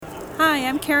Hi,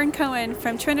 I'm Karen Cohen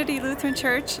from Trinity Lutheran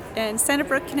Church in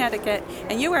Centerbrook, Connecticut,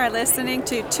 and you are listening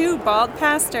to Two Bald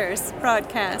Pastors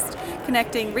broadcast,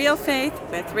 connecting real faith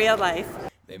with real life.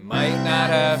 They might not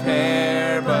have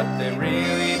hair, but they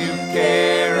really do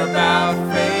care about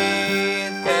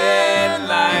faith and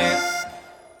life.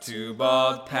 Two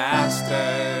Bald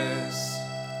Pastors.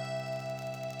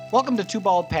 Welcome to Two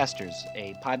Bald Pastors,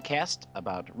 a podcast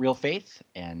about real faith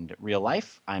and real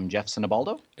life. I'm Jeff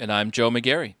Sinabaldo. And I'm Joe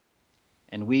McGarry.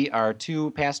 And we are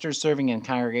two pastors serving in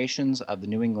congregations of the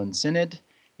New England Synod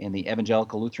and the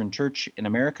Evangelical Lutheran Church in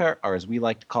America, or as we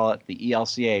like to call it, the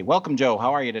ELCA. Welcome, Joe.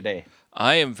 How are you today?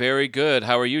 I am very good.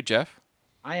 How are you, Jeff?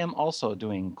 I am also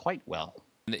doing quite well.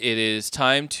 It is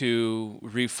time to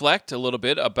reflect a little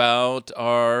bit about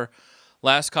our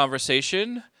last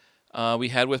conversation we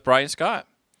had with Brian Scott.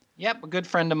 Yep, a good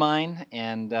friend of mine,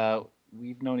 and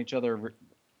we've known each other,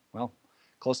 well,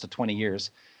 close to 20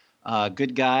 years.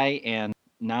 Good guy and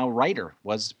now writer,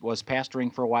 was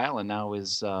pastoring for a while and now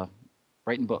is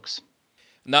writing books.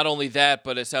 Not only that,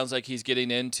 but it sounds like he's getting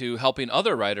into helping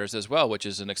other writers as well, which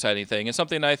is an exciting thing. And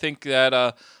something I think that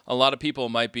a lot of people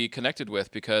might be connected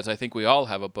with, because I think we all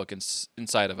have a book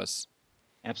inside of us.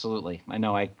 Absolutely. I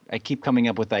know I keep coming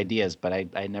up with ideas, but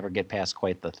I never get past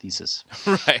quite the thesis.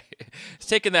 Right. It's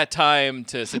taking that time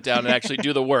to sit down and actually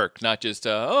do the work, not just,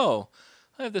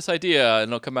 I have this idea and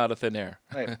it'll come out of thin air.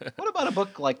 Right. What about a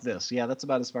book like this? Yeah, that's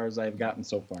about as far as I've gotten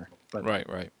so far. But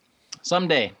Right.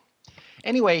 Someday.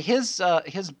 Anyway, his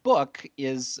book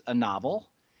is a novel.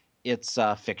 It's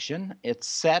fiction. It's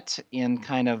set in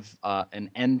kind of an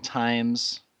end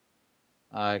times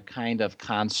kind of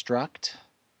construct.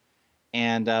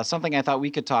 And something I thought we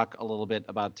could talk a little bit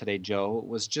about today, Joe,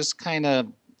 was just kind of,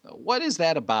 what is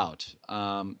that about?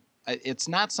 It's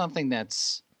not something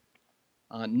that's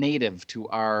native to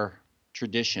our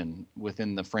tradition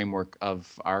within the framework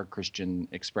of our Christian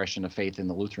expression of faith in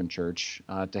the Lutheran Church,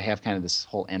 to have kind of this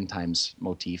whole end times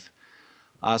motif.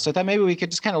 So I thought maybe we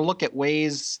could just kind of look at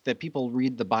ways that people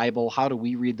read the Bible. How do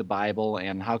we read the Bible,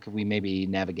 and how could we maybe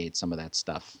navigate some of that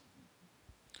stuff?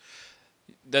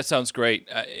 That sounds great.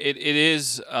 It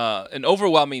is an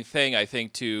overwhelming thing, I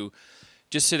think, to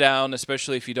just sit down,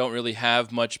 especially if you don't really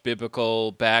have much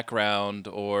biblical background,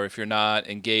 or if you're not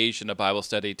engaged in a Bible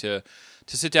study, to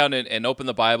sit down and open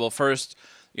the Bible. First,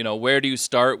 where do you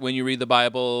start when you read the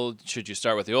Bible? Should you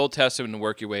start with the Old Testament and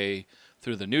work your way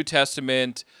through the New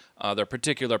Testament? There are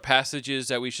particular passages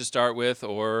that we should start with,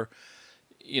 or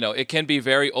it can be a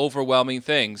very overwhelming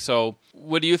thing. So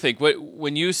what do you think?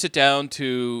 When you sit down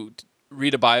to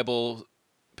read a Bible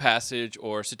passage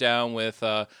or sit down with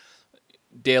a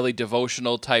daily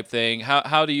devotional type thing,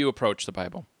 how do you approach the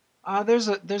Bible? There's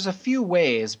a few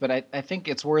ways, but I think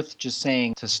it's worth just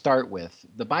saying to start with,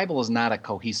 the Bible is not a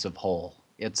cohesive whole.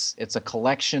 It's a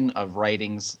collection of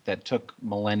writings that took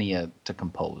millennia to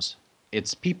compose.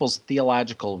 It's people's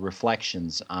theological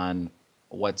reflections on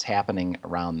what's happening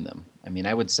around them. I mean,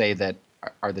 I would say that,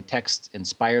 are the texts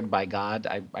inspired by God?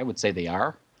 I would say they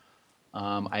are.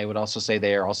 I would also say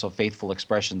they are also faithful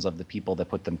expressions of the people that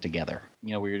put them together.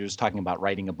 We were just talking about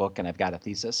writing a book and I've got a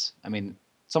thesis. I mean,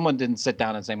 someone didn't sit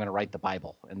down and say, I'm going to write the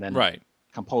Bible and then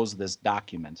compose this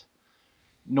document.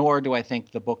 Nor do I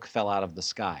think the book fell out of the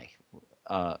sky,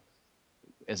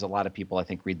 as a lot of people, I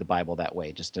think, read the Bible that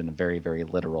way, just in a very, very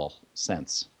literal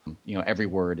sense. Every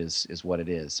word is what it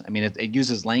is. I mean, it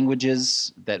uses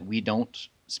languages that we don't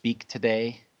speak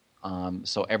today,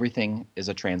 so everything is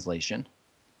a translation.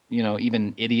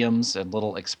 Even idioms and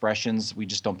little expressions we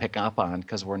just don't pick up on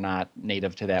because we're not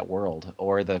native to that world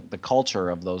or the culture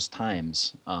of those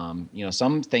times.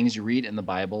 Some things you read in the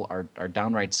Bible are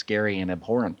downright scary and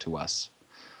abhorrent to us,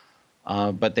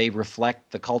 but they reflect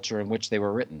the culture in which they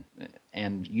were written,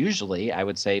 and usually, I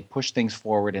would say, push things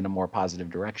forward in a more positive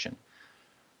direction.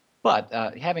 But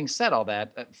having said all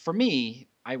that, for me,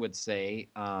 I would say,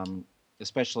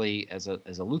 especially as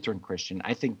a Lutheran Christian,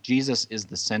 I think Jesus is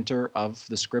the center of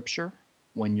the Scripture.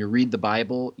 When you read the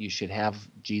Bible, you should have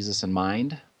Jesus in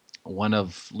mind. One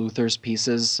of Luther's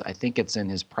pieces, I think it's in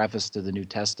his preface to the New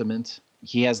Testament,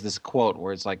 he has this quote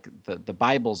where it's like the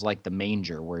Bible's like the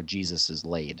manger where Jesus is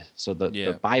laid. So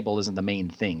the Bible isn't the main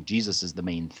thing. Jesus is the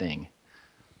main thing.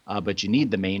 But you need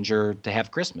the manger to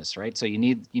have Christmas, right? So you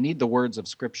need the words of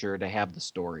Scripture to have the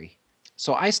story.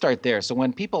 So I start there. So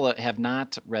when people have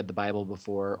not read the Bible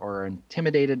before or are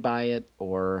intimidated by it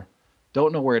or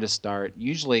don't know where to start,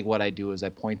 usually what I do is I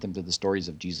point them to the stories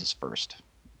of Jesus first.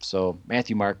 So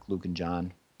Matthew, Mark, Luke, and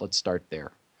John, let's start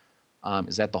there.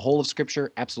 Is that the whole of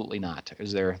Scripture? Absolutely not.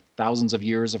 Is there thousands of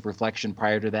years of reflection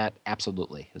prior to that?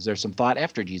 Absolutely. Is there some thought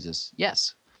after Jesus?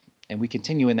 Yes. And we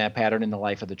continue in that pattern in the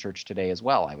life of the church today as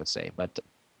well, I would say. But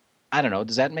I don't know.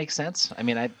 Does that make sense? I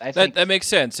mean, I think That makes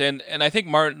sense. And I think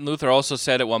Martin Luther also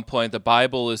said at one point, the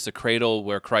Bible is the cradle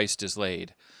where Christ is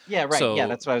laid. yeah, right. Yeah, So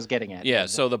that's what I was getting at. yeah,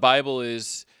 so the Bible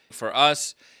is for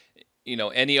us,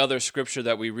 any other scripture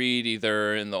that we read,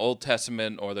 either in the Old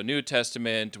Testament or the New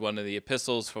Testament, one of the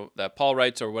epistles that Paul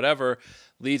writes or whatever,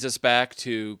 leads us back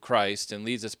to Christ and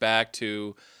leads us back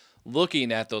to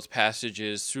looking at those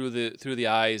passages through the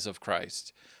eyes of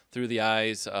Christ, through the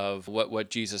eyes of what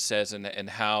Jesus says and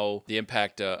how the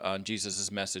impact on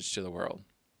Jesus' message to the world.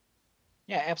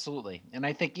 Yeah, absolutely. And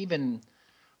I think even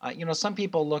some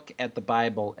people look at the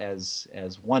Bible as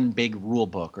one big rule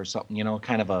book or something,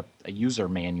 kind of a user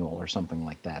manual or something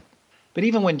like that. But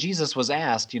even when Jesus was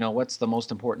asked, what's the most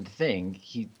important thing,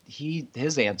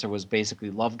 his answer was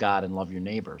basically love God and love your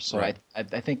neighbor. So Right. I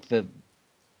think the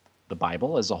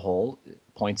Bible as a whole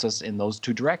points us in those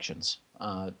two directions,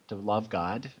 to love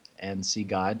God and see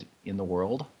God in the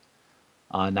world,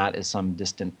 not as some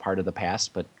distant part of the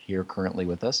past, but here currently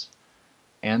with us,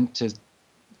 and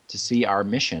to see our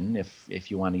mission,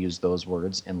 if you want to use those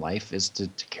words in life, is to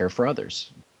care for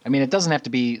others. I mean, it doesn't have to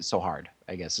be so hard,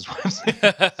 I guess is what I'm saying.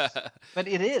 But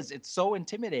it is. It's so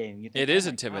intimidating. You think, It is "Oh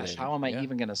my gosh, intimidating, how am I yeah.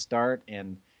 even going to start?"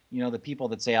 And the people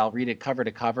that say, "I'll read it cover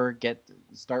to cover,"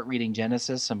 start reading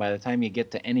Genesis, and by the time you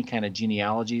get to any kind of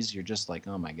genealogies, you're just like,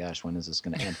 "Oh my gosh, when is this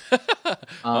going to end?"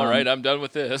 All right, Um, I'm done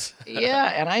with this.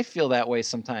 yeah, and I feel that way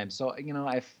sometimes. So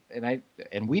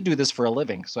and we do this for a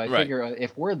living. So I Right. figure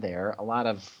if we're there, a lot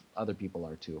of other people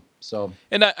are too. So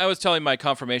And I was telling my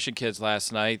confirmation kids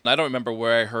last night, I don't remember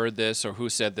where I heard this or who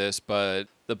said this, but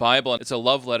the Bible, it's a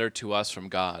love letter to us from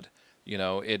God.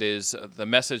 It is the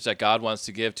message that God wants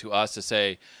to give to us to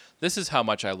say, this is how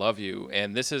much I love you,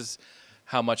 and this is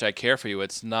how much I care for you.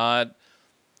 It's not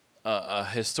a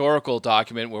historical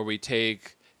document where we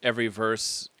take every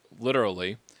verse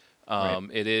literally. right,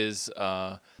 It is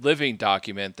a living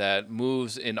document that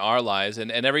moves in our lives.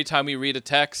 And every time we read a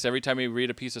text, every time we read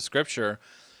a piece of scripture,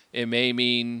 it may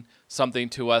mean something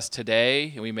to us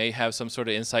today, and we may have some sort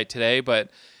of insight today, but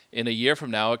in a year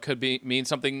from now, it could mean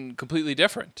something completely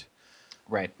different.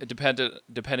 right. It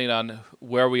depending on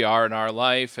where we are in our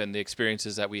life and the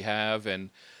experiences that we have, and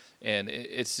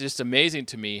it's just amazing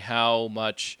to me how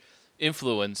much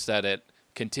influence that it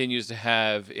continues to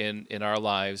have in our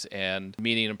lives and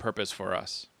meaning and purpose for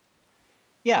us.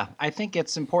 Yeah, I think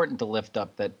it's important to lift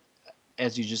up that,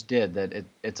 as you just did, that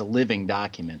it's a living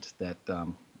document. That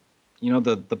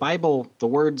the Bible, the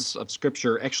words of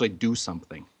Scripture actually do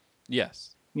something.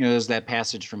 Yes. There's that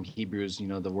passage from Hebrews.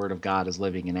 The Word of God is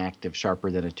living and active,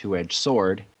 sharper than a two-edged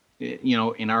sword.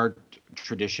 In our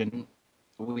tradition,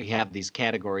 we have these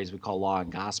categories we call law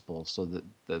and gospel. So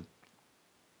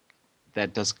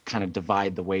that does kind of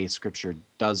divide the way Scripture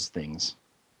does things.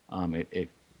 It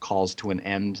calls to an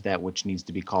end that which needs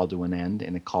to be called to an end,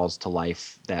 and it calls to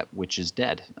life that which is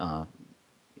dead.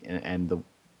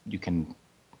 You can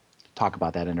talk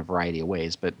about that in a variety of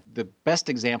ways, but the best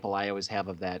example I always have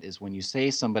of that is when you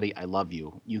say somebody, "I love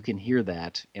you," you can hear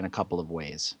that in a couple of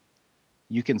ways.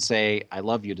 You can say, "I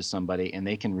love you" to somebody, and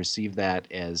they can receive that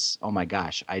as, "Oh my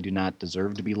gosh, I do not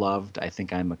deserve to be loved. I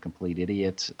think I'm a complete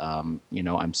idiot. I'm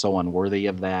so unworthy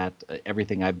of that.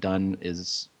 Everything I've done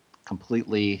is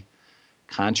completely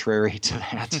contrary to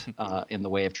that in the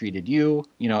way I've treated you,"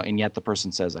 and yet the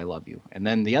person says, "I love you." And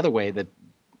then the other way that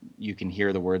you can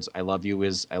hear the words "I love you"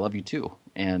 is "I love you too,"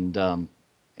 and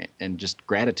just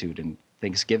gratitude and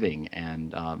thanksgiving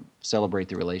and celebrate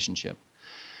the relationship.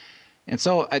 And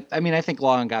so, I think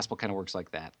law and gospel kind of works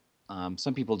like that.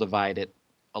 Some people divide it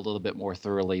a little bit more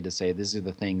thoroughly to say these are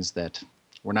the things that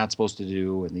we're not supposed to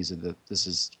do, and this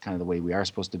is kind of the way we are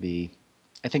supposed to be.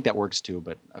 I think that works too.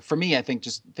 But for me, I think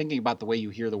just thinking about the way you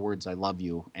hear the words "I love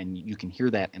you," and you can hear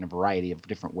that in a variety of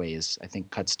different ways, I think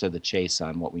cuts to the chase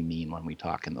on what we mean when we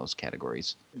talk in those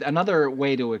categories. Another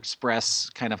way to express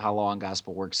kind of how law and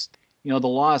gospel works, the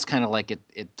law is kind of like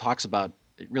it talks about,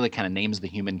 it really kind of names the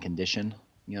human condition.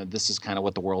 This is kind of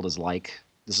what the world is like.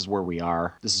 This is where we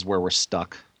are. This is where we're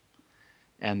stuck.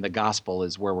 And the gospel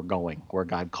is where we're going, where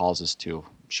God calls us to,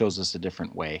 shows us a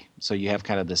different way. So you have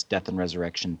kind of this death and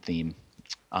resurrection theme,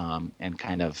 and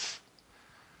kind of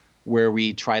where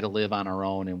we try to live on our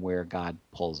own and where God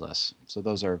pulls us. So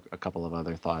those are a couple of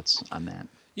other thoughts on that.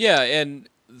 Yeah, and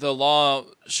the law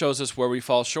shows us where we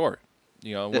fall short.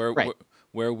 Right.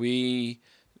 Where we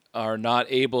are not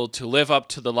able to live up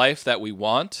to the life that we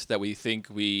want, that we think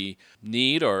we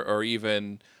need, or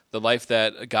even the life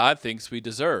that God thinks we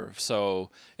deserve. So,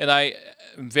 and I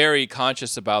am very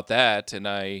conscious about that. And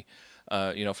I,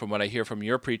 from what I hear from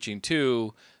your preaching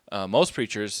too, most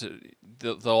preachers,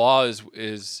 the law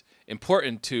is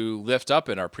important to lift up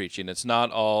in our preaching. It's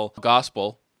not all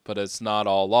gospel, but it's not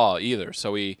all law either.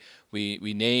 So we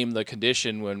name the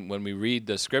condition when we read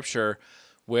the scripture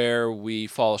where we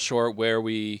fall short, where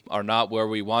we are not where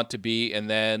we want to be, and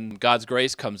then God's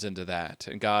grace comes into that,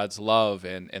 and God's love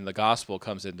and the gospel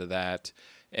comes into that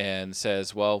and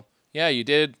says, well, yeah, you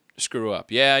did screw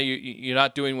up. Yeah, you're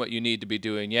not doing what you need to be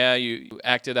doing. Yeah, you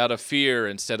acted out of fear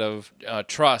instead of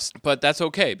trust, but that's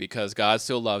okay because God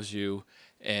still loves you,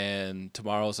 and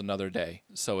tomorrow's another day.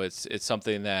 So it's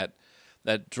something that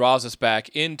draws us back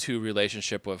into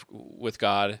relationship with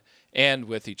God and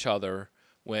with each other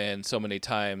when so many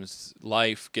times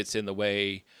life gets in the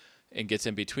way and gets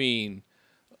in between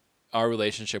our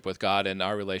relationship with God and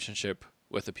our relationship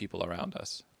with the people around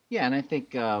us. Yeah, and I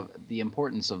think the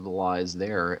importance of the law is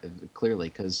there clearly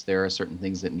because there are certain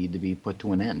things that need to be put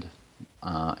to an end.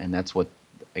 And that's what,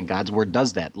 and God's word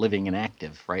does that, living and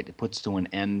active, right? It puts to an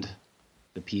end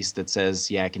the piece that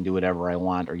says, yeah, I can do whatever I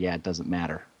want, or yeah, it doesn't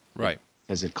matter. Right.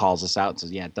 Because it calls us out and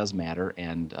says, yeah, it does matter,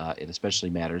 and it especially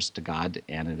matters to God,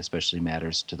 and it especially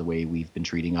matters to the way we've been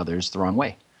treating others the wrong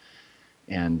way.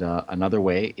 And another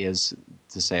way is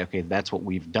to say, okay, that's what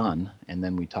we've done, and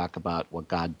then we talk about what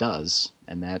God does,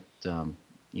 and that,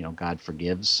 God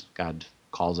forgives, God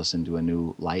calls us into a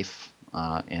new life,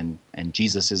 and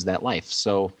Jesus is that life.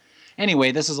 So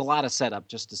anyway, this is a lot of setup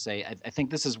just to say, I think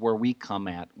this is where we come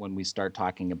at when we start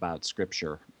talking about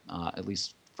Scripture, at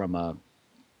least from a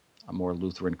more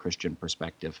Lutheran Christian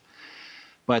perspective.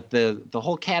 But the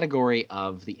whole category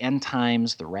of the end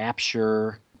times, the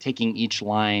rapture, taking each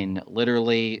line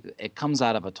literally, it comes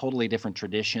out of a totally different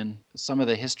tradition. Some of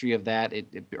the history of that,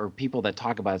 or people that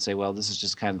talk about it say, well, this is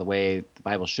just kind of the way the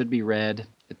Bible should be read.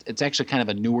 It's actually kind of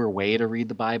a newer way to read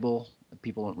the Bible.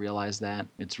 People don't realize that.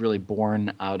 It's really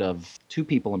born out of two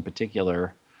people in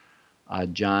particular,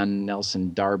 John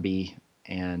Nelson Darby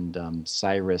and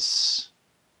Cyrus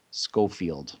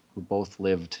Schofield, who both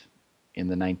lived in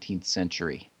the 19th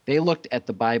century. They looked at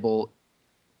the Bible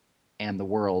and the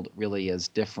world really as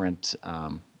different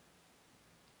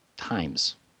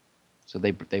times. So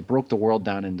they broke the world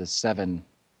down into 7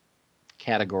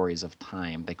 categories of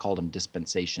time. They called them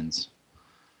dispensations.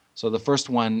 So the first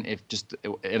one,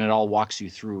 and it all walks you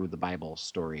through the Bible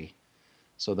story.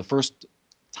 So the first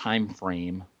time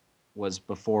frame was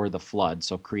before the flood,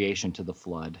 so creation to the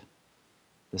flood.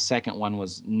 The second one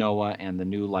was Noah and the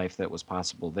new life that was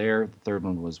possible there. The third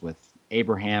one was with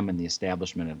Abraham and the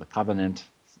establishment of the covenant.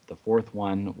 The fourth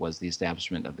one was the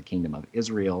establishment of the kingdom of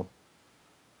Israel.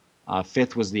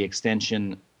 Fifth was the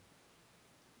extension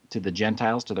to the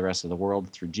Gentiles, to the rest of the world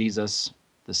through Jesus.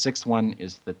 The sixth one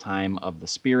is the time of the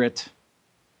Spirit,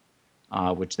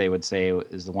 which they would say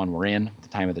is the one we're in, the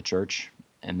time of the church.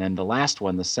 And then the last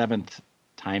one, the 7th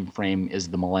time frame, is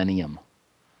the millennium.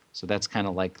 So that's kind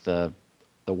of like the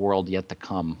world yet to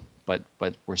come, but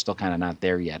we're still kind of not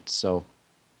there yet. So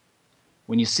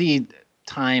when you see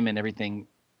time and everything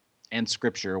and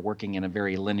Scripture working in a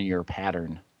very linear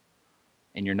pattern,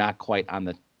 and you're not quite on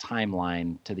the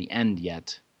timeline to the end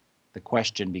yet, the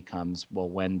question becomes, well,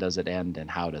 when does it end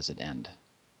and how does it end?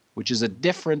 Which is a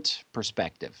different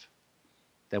perspective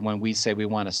than when we say we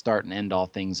want to start and end all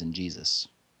things in Jesus,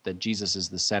 that Jesus is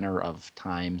the center of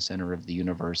time, center of the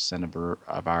universe, center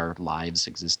of our lives,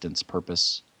 existence,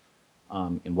 purpose,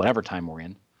 in whatever time we're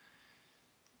in.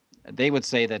 They would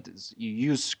say that you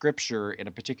use Scripture in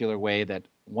a particular way that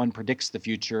one predicts the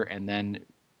future and then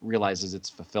realizes its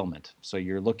fulfillment. So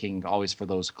you're looking always for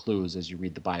those clues as you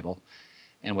read the Bible.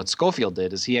 And what Schofield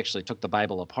did is he actually took the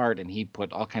Bible apart and he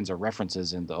put all kinds of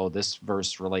references into, this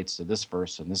verse relates to this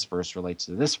verse and this verse relates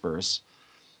to this verse,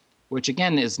 which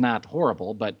again is not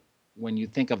horrible, but when you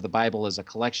think of the Bible as a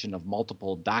collection of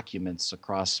multiple documents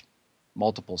across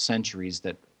multiple centuries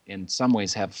that in some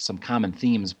ways have some common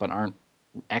themes but aren't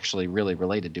actually really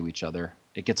related to each other,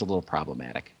 it gets a little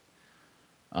problematic,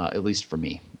 at least for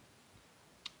me.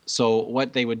 So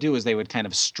what they would do is they would kind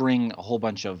of string a whole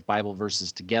bunch of Bible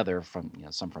verses together from,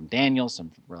 some from Daniel, some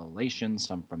from Revelation,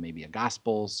 some from maybe a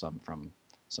gospel, some from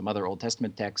some other Old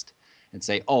Testament text, and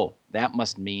say, that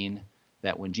must mean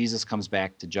that when Jesus comes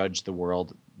back to judge the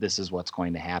world, this is what's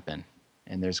going to happen.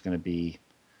 And there's going to be,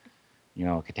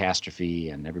 a catastrophe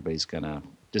and everybody's going to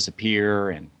disappear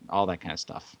and all that kind of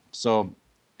stuff. So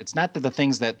it's not that the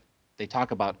things that they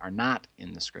talk about are not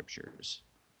in the Scriptures,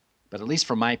 but at least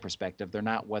from my perspective, they're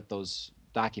not what those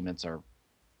documents are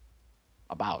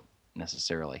about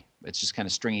necessarily. It's just kind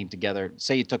of stringing together.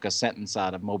 Say you took a sentence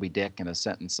out of Moby Dick and a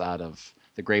sentence out of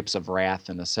The Grapes of Wrath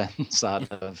and a sentence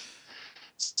out of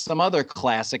some other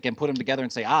classic and put them together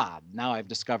and say, now I've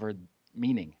discovered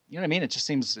meaning. You know what I mean? It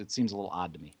seems a little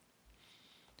odd to me.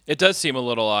 It does seem a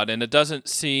little odd, and it doesn't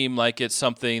seem like it's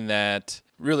something that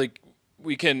really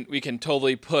we can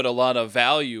totally put a lot of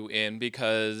value in,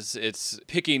 because it's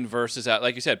picking verses out,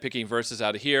 like you said, picking verses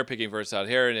out of here, picking verses out of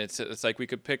here, and it's like we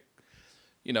could pick,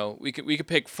 we could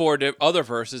pick four other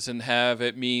verses and have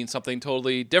it mean something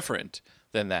totally different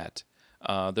than that.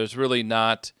 There's really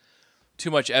not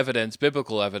too much evidence,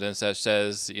 biblical evidence, that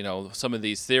says some of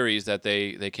these theories that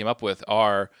they came up with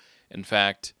are in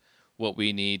fact what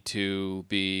we need to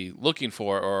be looking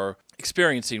for or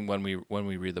experiencing when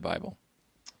we read the Bible.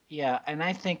 Yeah, and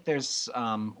I think there's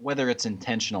whether it's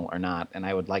intentional or not, and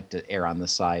I would like to err on the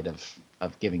side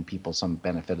of giving people some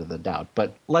benefit of the doubt.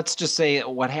 But let's just say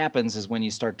what happens is when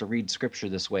you start to read Scripture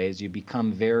this way is you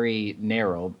become very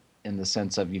narrow in the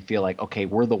sense of you feel like, okay,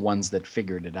 we're the ones that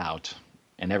figured it out,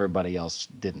 and everybody else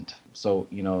didn't. So,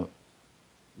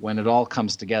 when it all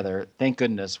comes together, thank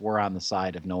goodness we're on the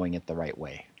side of knowing it the right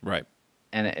way. Right.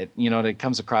 And it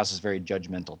comes across as very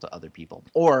judgmental to other people,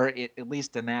 or at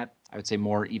least in that, I would say,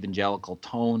 more evangelical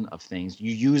tone of things.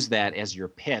 You use that as your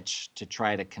pitch to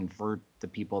try to convert the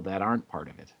people that aren't part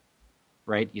of it,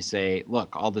 right? You say,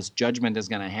 look, all this judgment is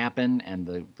going to happen, and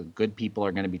the good people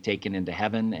are going to be taken into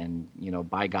heaven, and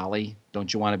by golly,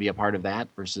 don't you want to be a part of that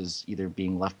versus either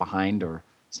being left behind or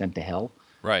sent to hell?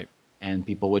 Right. And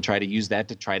people would try to use that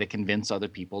to try to convince other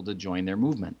people to join their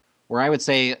movement. Where I would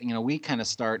say, we kind of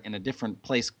start in a different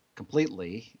place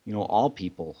completely. All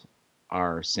people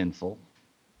are sinful.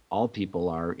 All people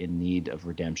are in need of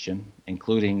redemption,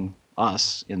 including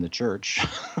us in the church.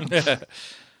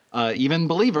 Even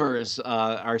believers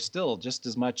are still just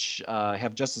as much,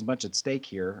 have just as much at stake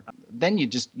here. Then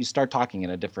you start talking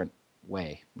in a different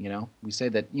way. We say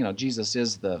that, Jesus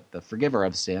is the forgiver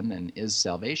of sin and is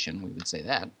salvation. We would say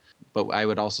that. But I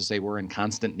would also say we're in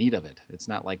constant need of it. It's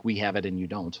not like we have it and you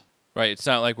don't. Right. It's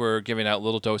not like we're giving out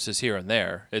little doses here and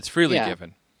there. It's freely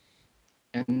given.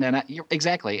 And then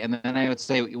exactly. And then I would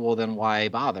say, well, then why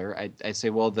bother? I say,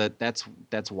 well, that's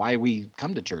why we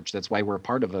come to church. That's why we're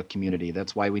part of a community.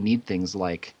 That's why we need things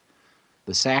like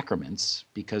the sacraments,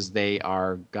 because they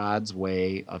are God's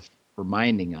way of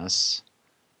reminding us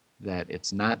that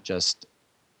it's not just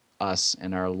us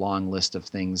and our long list of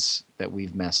things that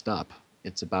we've messed up.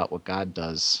 It's about what God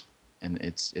does. And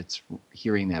it's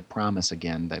hearing that promise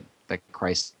again that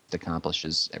Christ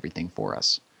accomplishes everything for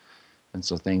us. And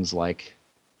so things like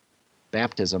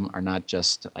baptism are not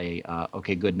just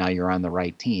okay, good, now you're on the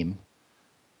right team,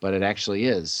 but it actually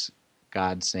is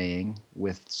God saying,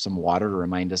 with some water to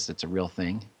remind us it's a real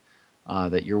thing,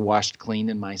 that you're washed clean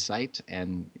in my sight,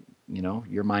 and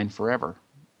you're mine forever,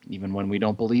 even when we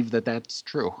don't believe that that's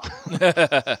true.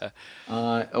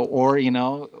 Or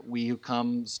we who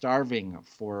come starving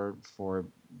for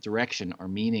direction or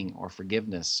meaning or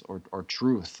forgiveness or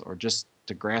truth, or just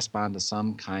to grasp onto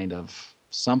some kind of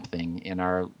something in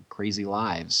our crazy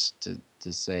lives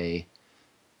to say,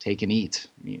 take and eat,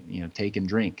 take and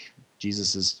drink.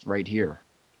 Jesus is right here.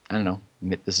 I don't know.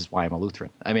 This is why I'm a Lutheran.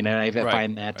 I mean, and I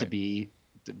find that to be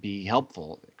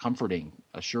helpful, comforting,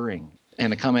 assuring,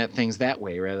 and to come at things that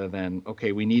way rather than,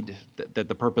 okay, we need that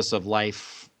the purpose of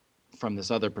life from this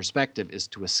other perspective is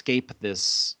to escape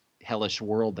this hellish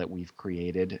world that we've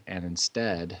created, and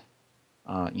instead,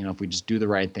 if we just do the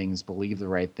right things, believe the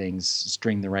right things,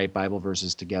 string the right Bible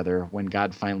verses together, when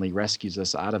God finally rescues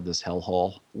us out of this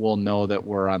hellhole, we'll know that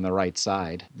we're on the right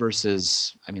side.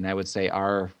 Versus, I would say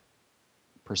our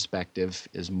perspective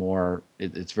is more,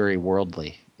 it's very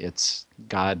worldly. It's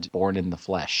God born in the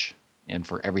flesh, and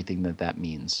for everything that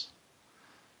means.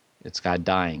 It's God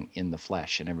dying in the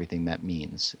flesh and everything that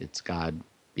means. It's God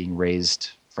being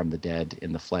raised from the dead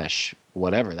in the flesh,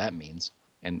 whatever that means.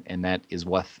 And that is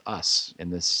with us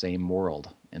in this same world.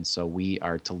 And so we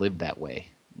are to live that way,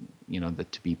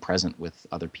 to be present with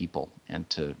other people and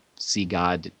to see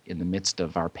God in the midst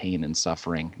of our pain and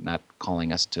suffering, not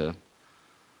calling us to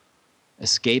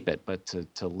escape it, but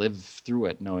to live through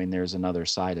it, knowing there's another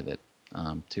side of it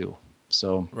too.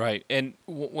 So right. And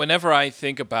whenever I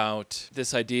think about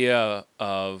this idea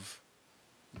of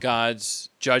God's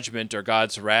judgment or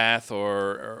God's wrath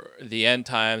or the end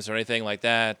times or anything like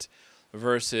that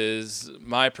versus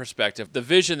my perspective, the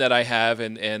vision that I have,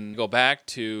 and go back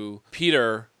to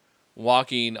Peter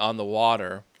walking on the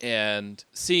water and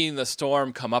seeing the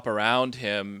storm come up around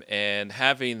him and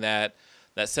having that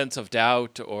sense of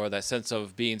doubt or that sense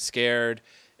of being scared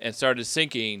and started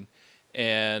sinking.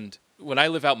 And when I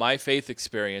live out my faith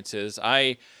experiences,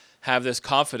 I have this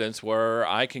confidence where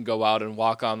I can go out and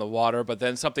walk on the water, but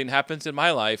then something happens in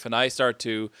my life and I start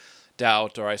to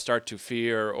doubt or I start to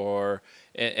fear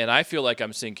and I feel like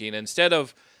I'm sinking. Instead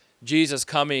of Jesus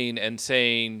coming and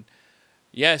saying,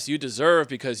 yes, you deserve,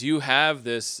 because you have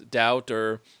this doubt,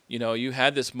 or, you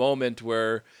had this moment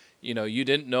where, you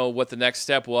didn't know what the next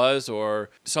step was, or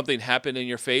something happened in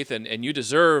your faith, and you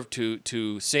deserve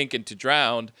to sink and to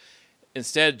drown.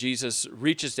 Instead, Jesus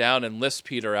reaches down and lifts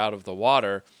Peter out of the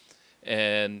water,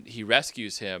 and he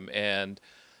rescues him. And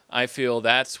I feel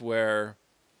that's where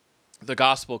the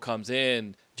gospel comes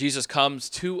in. Jesus comes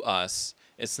to us.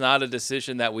 It's not a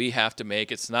decision that we have to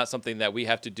make. It's not something that we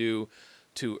have to do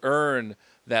to earn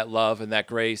that love and that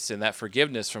grace and that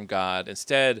forgiveness from God.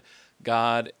 Instead,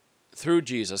 God, through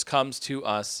Jesus, comes to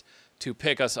us to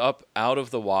pick us up out of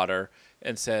the water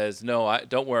and says, no,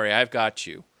 don't worry, I've got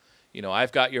you.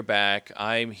 I've got your back.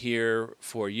 I'm here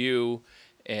for you,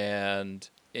 and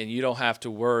you don't have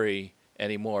to worry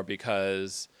anymore,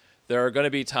 because there are going to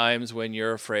be times when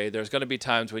you're afraid. There's going to be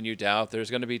times when you doubt. There's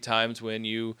going to be times when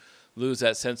you lose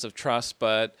that sense of trust,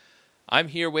 but I'm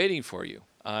here waiting for you.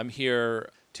 I'm here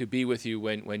to be with you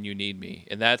when you need me.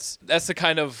 And that's the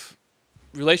kind of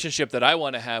relationship that I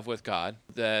want to have with God,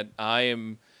 that I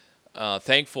am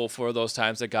thankful for those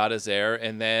times that God is there.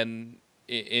 And then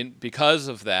because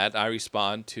of that, I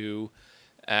respond to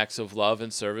acts of love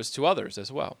and service to others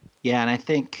as well. Yeah, and I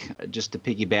think, just to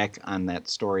piggyback on that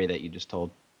story that you just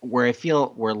told, where I feel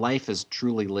where life is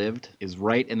truly lived is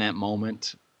right in that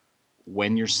moment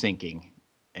when you're sinking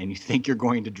and you think you're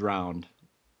going to drown,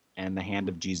 and the hand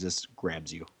of Jesus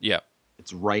grabs you. Yeah.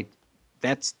 It's right.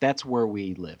 That's where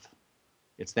we live.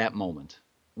 It's that moment,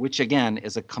 which again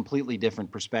is a completely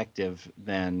different perspective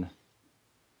than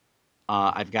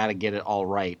I've got to get it all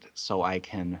right so I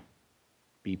can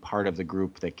be part of the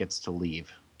group that gets to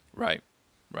leave. Right.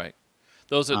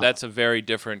 That's a very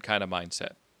different kind of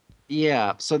mindset.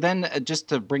 Yeah. So then just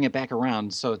to bring it back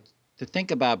around, so to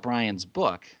think about Brian's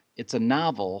book, it's a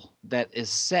novel that is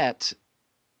set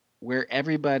where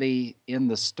everybody in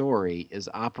the story is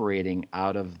operating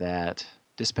out of that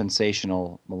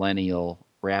dispensational, millennial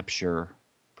rapture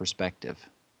perspective.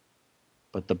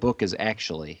 But the book is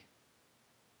actually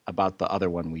about the other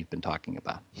one we've been talking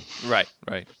about. Right.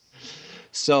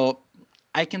 So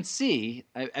I can see,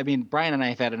 I mean, Brian and I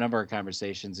have had a number of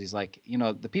conversations. He's like,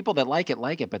 the people that like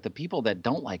it, but the people that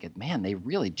don't like it, man, they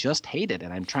really just hate it.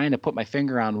 And I'm trying to put my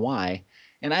finger on why.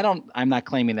 And I'm not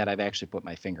claiming that I've actually put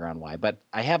my finger on why, but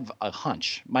I have a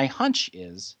hunch. My hunch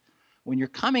is when you're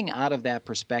coming out of that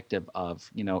perspective of,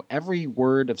 every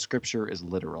word of Scripture is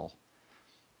literal,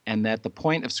 and that the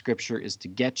point of Scripture is to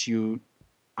get you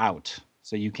out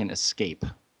so you can escape.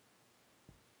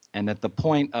 And that the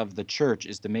point of the church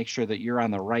is to make sure that you're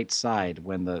on the right side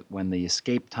when the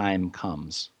escape time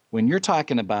comes. When you're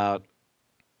talking about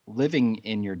living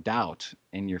in your doubt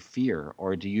and your fear,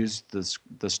 or to use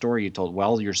the story you told,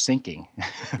 well, you're sinking.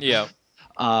 Yeah.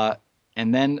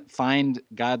 And then find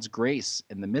God's grace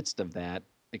in the midst of that,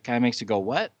 it kind of makes you go,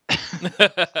 what?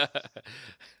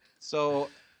 So,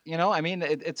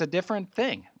 it's a different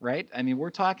thing, right? I mean, we're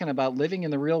talking about living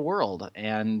in the real world,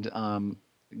 and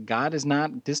God is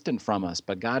not distant from us,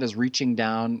 but God is reaching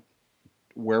down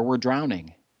where we're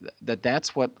drowning.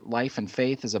 That's what life and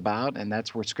faith is about, and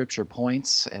that's where Scripture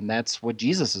points, and that's what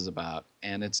Jesus is about.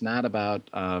 And it's not about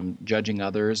judging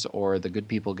others, or the good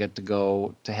people get to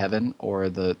go to heaven, or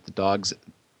the dogs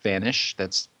vanish.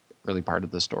 That's really part of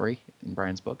the story in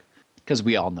Brian's book, because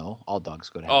we all know all dogs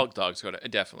go to heaven. All dogs go to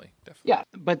definitely. Yeah,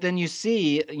 but then you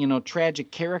see,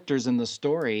 tragic characters in the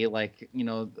story, like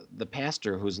the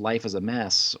pastor whose life is a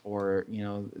mess, or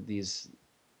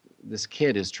this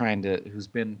kid who's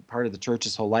been part of the church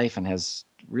his whole life and has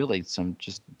really some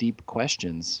just deep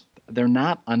questions. They're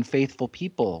not unfaithful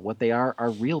people. What they are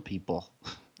real people.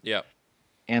 Yeah.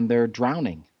 And they're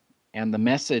drowning. And the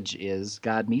message is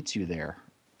God meets you there.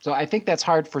 So I think that's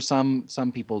hard for some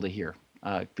people to hear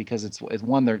because it's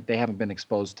one they haven't been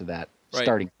exposed to that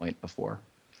starting point before.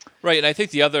 Right, and I think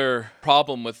the other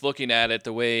problem with looking at it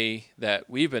the way that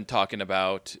we've been talking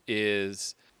about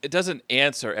is it doesn't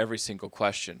answer every single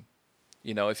question.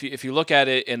 If you look at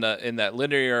it in that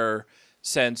linear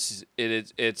sense,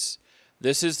 it's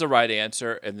this is the right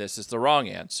answer and this is the wrong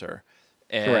answer,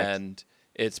 and Correct.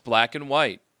 It's black and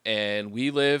white, and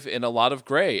we live in a lot of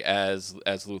gray as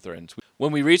Lutherans.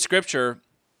 When we read Scripture,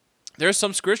 there's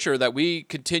some Scripture that we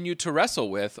continue to wrestle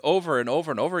with over and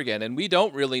over and over again, and we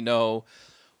don't really know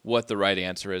what the right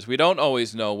answer is. We don't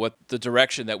always know what the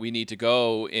direction that we need to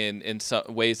go in some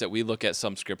ways that we look at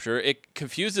some Scripture. It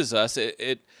confuses us.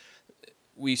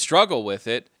 We struggle with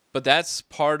it, but that's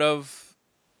part of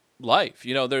life.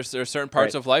 There's certain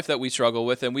parts of life that we struggle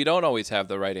with, and we don't always have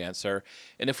the right answer.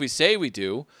 And if we say we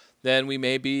do, then we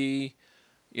may be,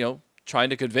 trying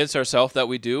to convince ourselves that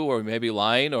we do, or maybe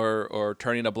lying or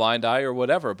turning a blind eye or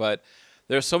whatever. But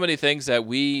there's so many things that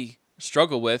we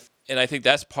struggle with, and I think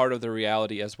that's part of the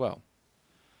reality as well.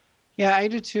 Yeah, I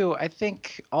do too. I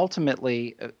think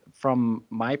ultimately, from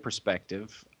my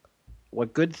perspective,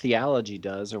 what good theology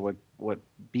does, or what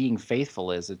being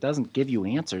faithful is, it doesn't give you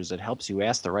answers. It helps you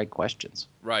ask the right questions.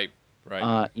 Right.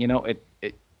 Right.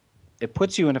 It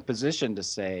puts you in a position to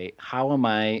say, how am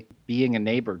I being a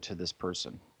neighbor to this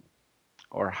person?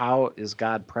 Or how is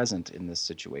God present in this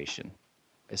situation?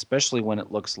 Especially when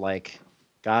it looks like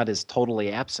God is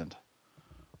totally absent,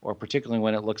 or particularly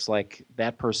when it looks like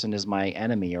that person is my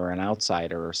enemy or an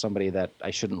outsider or somebody that I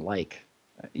shouldn't like.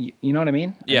 You know what I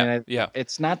mean? Yeah, yeah.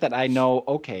 It's not that I know,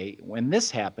 okay, when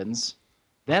this happens,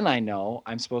 then I know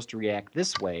I'm supposed to react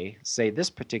this way, say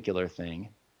this particular thing,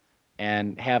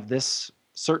 and have this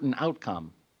certain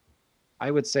outcome.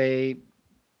 I would say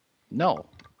no.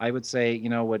 I would say,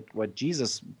 what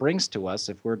Jesus brings to us,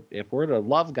 if we're to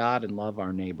love God and love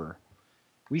our neighbor,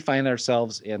 we find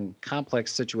ourselves in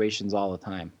complex situations all the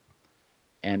time.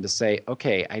 And to say,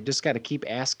 okay, I just got to keep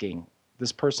asking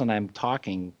this person I'm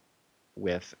talking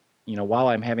with, while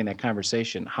I'm having that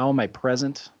conversation, how am I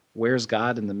present? Where's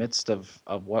God in the midst of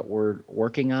what we're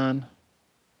working on?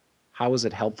 How is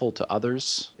it helpful to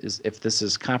others? If this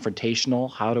is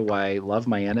confrontational, how do I love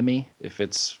my enemy? If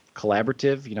it's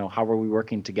collaborative, how are we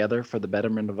working together for the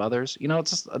betterment of others? It's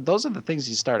just, those are the things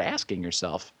you start asking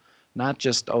yourself, not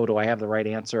just, oh, do I have the right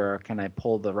answer, or can I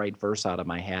pull the right verse out of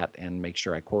my hat and make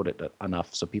sure I quote it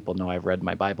enough so people know I've read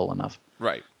my Bible enough.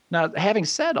 Right. Now, having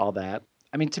said all that,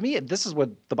 to me, this is what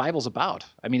the Bible's about.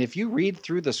 If you read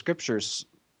through the scriptures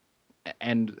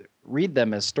and read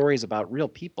them as stories about real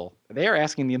people, they are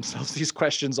asking themselves these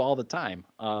questions all the time.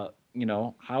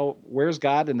 Where's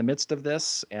God in the midst of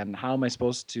this, and how am I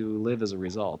supposed to live as a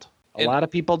result? A lot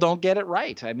of people don't get it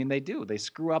right. They do. They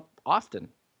screw up often.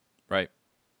 Right.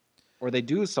 Or they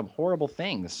do some horrible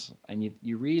things. And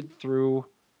you read through,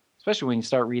 especially when you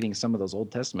start reading some of those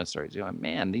Old Testament stories, you're like,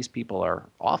 man, these people are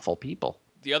awful people.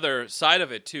 The other side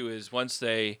of it, too, is once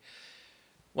they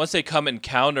come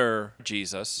encounter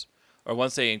Jesus, or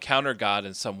once they encounter God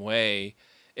in some way,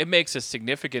 it makes a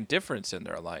significant difference in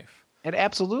their life. It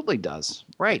absolutely does.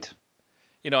 Right.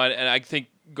 And I think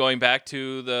going back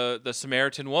to the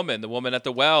Samaritan woman, the woman at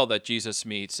the well that Jesus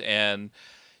meets, and,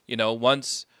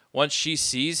 once she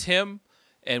sees him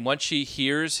and once she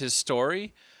hears his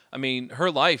story, her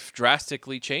life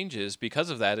drastically changes because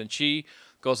of that. And she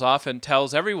goes off and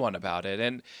tells everyone about it.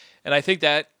 And I think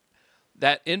that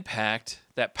impact,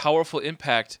 that powerful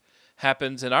impact,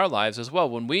 happens in our lives as well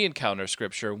when we encounter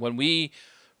Scripture, when we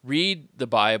read the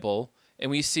Bible and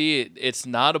we see it's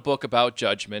not a book about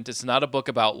judgment, it's not a book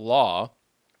about law,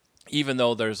 even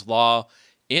though there's law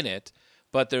in it,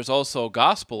 but there's also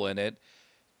gospel in it,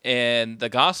 and the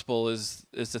gospel is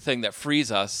the thing that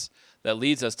frees us, that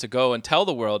leads us to go and tell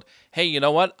the world, hey, you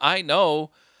know what? I know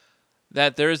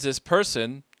that there's this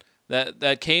person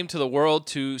that came to the world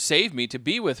to save me, to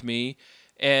be with me,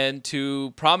 and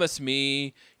to promise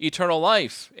me eternal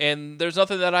life. And there's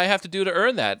nothing that I have to do to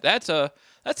earn that. That's an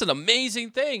amazing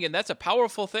thing, and that's a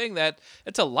powerful thing.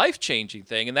 It's a life-changing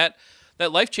thing, and that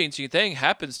life-changing thing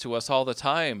happens to us all the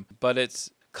time. But it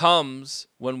comes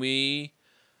when we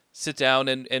sit down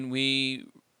and we,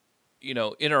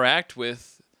 interact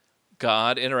with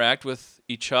God, interact with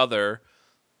each other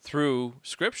through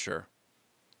Scripture.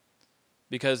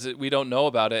 Because we don't know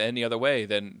about it any other way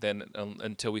than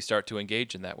until we start to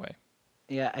engage in that way.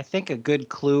 Yeah, I think a good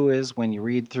clue is when you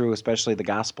read through, especially the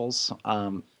Gospels,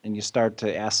 and you start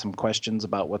to ask some questions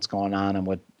about what's going on and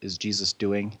what is Jesus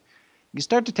doing. You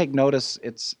start to take notice.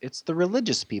 It's the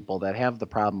religious people that have the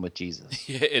problem with Jesus.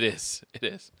 Yeah, it is. It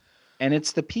is. And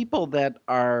it's the people that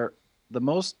are the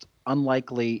most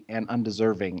unlikely and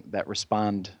undeserving that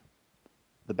respond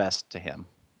the best to him.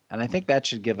 And I think that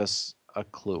should give us a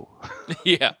clue.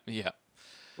 Yeah.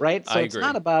 Right? So I it's agree.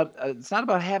 not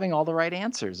about having all the right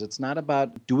answers. It's not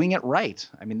about doing it right.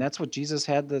 That's what Jesus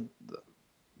had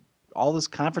all these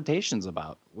confrontations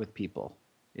about with people.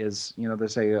 Is, they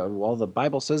say, well, the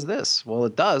Bible says this. Well,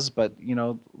 it does, but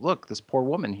look, this poor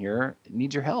woman here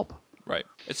needs your help. Right.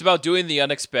 It's about doing the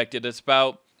unexpected. It's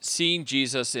about seeing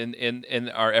Jesus in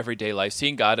our everyday life,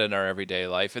 seeing God in our everyday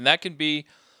life. And that can be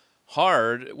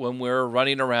hard when we're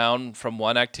running around from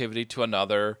one activity to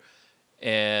another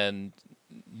and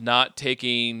not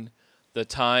taking the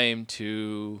time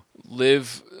to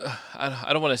live.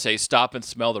 I don't want to say stop and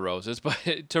smell the roses, but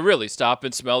to really stop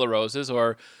and smell the roses,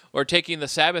 or taking the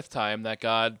Sabbath time that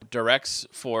God directs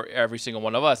for every single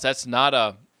one of us. That's not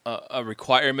a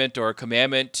requirement or a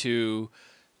commandment to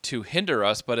hinder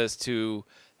us, but is to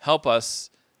help us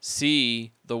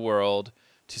see the world,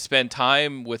 to spend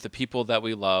time with the people that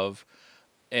we love,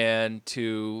 and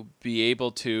to be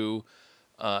able to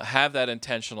have that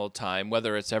intentional time,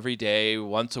 whether it's every day,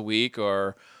 once a week,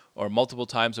 or multiple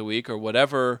times a week, or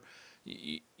whatever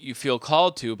you feel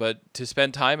called to, but to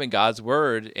spend time in God's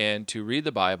Word and to read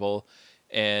the Bible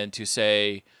and to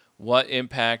say, what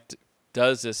impact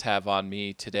does this have on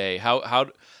me today?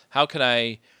 How can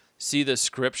I see the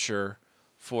Scripture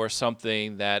for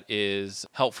something that is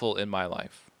helpful in my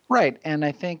life? Right, and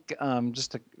I think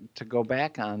just to go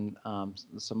back on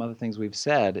some other things we've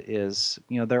said is,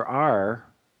 there are,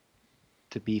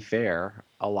 to be fair,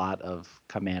 a lot of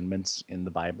commandments in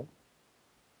the Bible.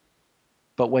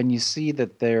 But when you see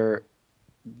that they're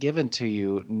given to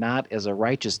you not as a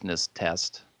righteousness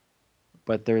test,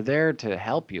 but they're there to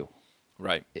help you.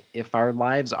 Right. If our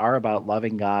lives are about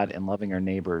loving God and loving our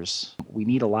neighbors, we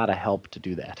need a lot of help to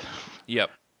do that.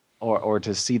 Yep. Or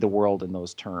to see the world in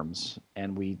those terms.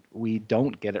 And we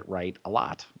don't get it right a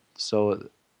lot. So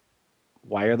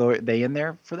why are they in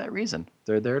there? For that reason.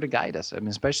 They're there to guide us. I mean,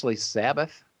 especially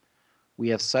Sabbath. We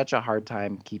have such a hard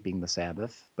time keeping the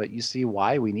Sabbath, but you see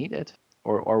why we need it.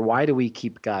 Or why do we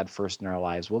keep God first in our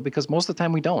lives? Well, because most of the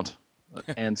time we don't.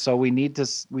 And so we need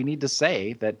to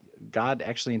say that God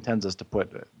actually intends us to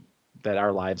put that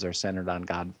our lives are centered on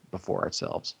God before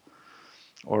ourselves.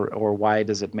 Or why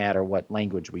does it matter what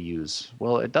language we use?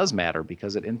 Well, it does matter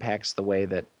because it impacts the way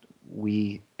that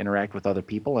we interact with other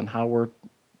people and how we're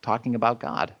talking about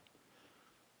God.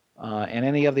 And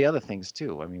any of the other things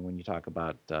too. I mean, when you talk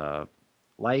about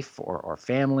life or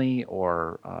family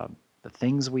or the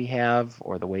things we have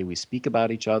or the way we speak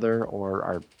about each other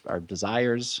or our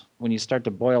desires, when you start to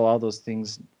boil all those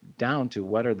things down to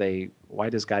why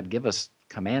does God give us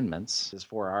commandments, is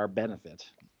for our benefit.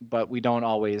 But we don't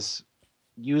always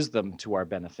use them to our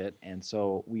benefit, and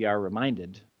so we are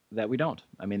reminded that we don't.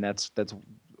 I mean, that's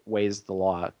ways the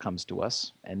law comes to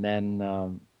us. And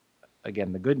then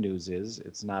again, the good news is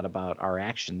it's not about our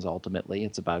actions ultimately,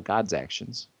 it's about God's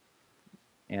actions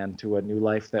and to a new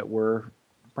life that we're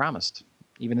promised,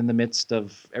 even in the midst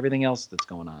of everything else that's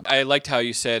going on. I liked how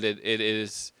you said it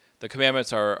is the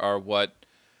commandments are what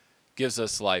gives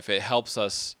us life. It helps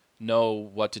us know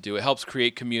what to do. It helps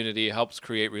create community, it helps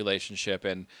create relationship,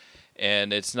 and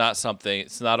it's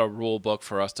not a rule book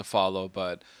for us to follow,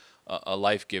 but a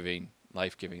life-giving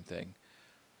thing.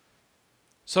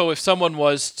 So if someone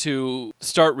was to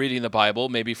start reading the Bible,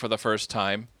 maybe for the first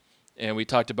time, and we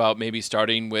talked about maybe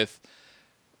starting with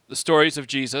the stories of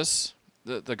Jesus,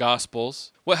 the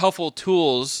Gospels, what helpful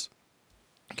tools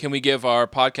can we give our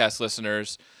podcast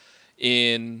listeners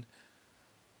in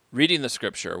reading the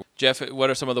Scripture? Jeff,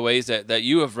 what are some of the ways that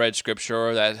you have read Scripture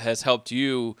or that has helped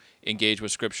you engage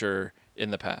with Scripture in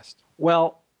the past?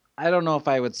 Well, I don't know if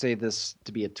I would say this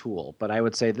to be a tool, but I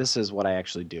would say this is what I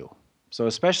actually do. So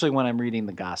especially when I'm reading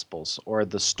the Gospels or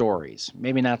the stories,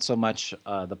 maybe not so much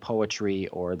the poetry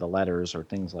or the letters or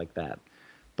things like that,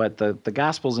 but the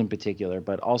Gospels in particular,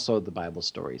 but also the Bible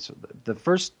stories. So the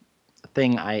first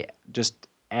thing I just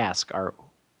ask are,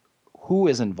 who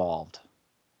is involved?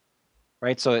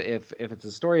 Right? So if it's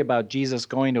a story about Jesus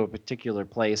going to a particular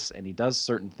place and he does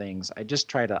certain things, I just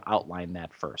try to outline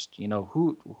that first.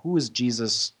 Who is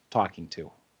Jesus talking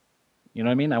to? You know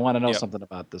what I mean? I want to know Yep. something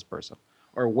about this person.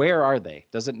 Or where are they?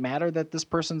 Does it matter that this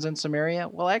person's in Samaria?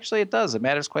 Well, actually, it does. It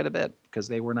matters quite a bit because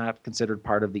they were not considered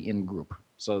part of the in-group.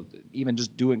 So even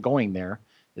just going there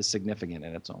is significant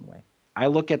in its own way. I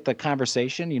look at the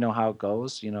conversation, how it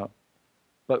goes,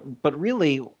 but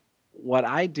really what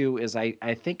I do is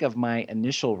I think of my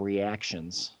initial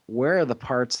reactions. Where are the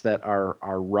parts that are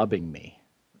rubbing me,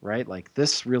 right? Like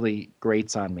this really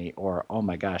grates on me, or, oh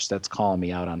my gosh, that's calling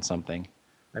me out on something.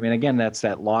 I mean, again, that's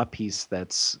that law piece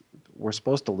we're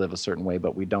supposed to live a certain way,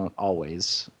 but we don't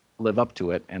always live up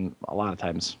to it. And a lot of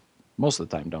times, most of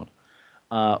the time don't.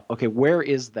 Okay, where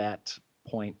is that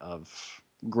point of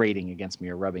grating against me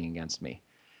or rubbing against me?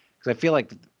 Because I feel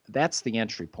like that's the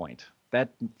entry point. That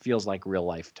feels like real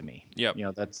life to me. Yep.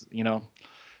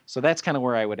 So that's kind of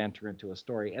where I would enter into a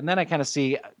story. And then I kind of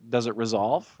see, does it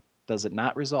resolve? Does it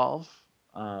not resolve?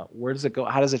 Where does it go?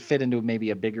 How does it fit into maybe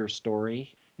a bigger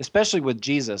story? Especially with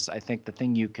Jesus, I think the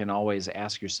thing you can always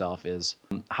ask yourself is,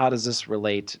 how does this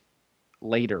relate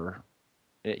later?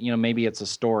 Maybe it's a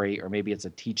story or maybe it's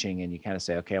a teaching and you kind of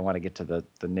say, okay, I want to get to the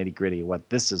nitty gritty of what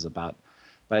this is about.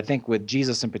 But I think with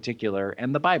Jesus in particular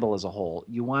and the Bible as a whole,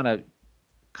 you want to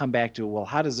come back to, well,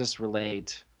 how does this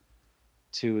relate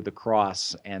to the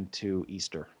cross and to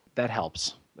Easter? That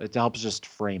helps. It helps just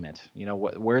frame it.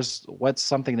 What's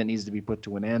something that needs to be put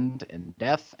to an end in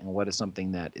death, and what is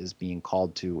something that is being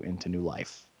called to into new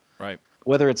life? Right.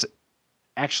 Whether it's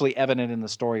actually evident in the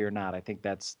story or not, I think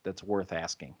that's worth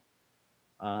asking.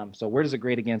 So where does it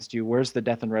grate against you? Where's the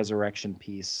death and resurrection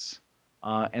piece?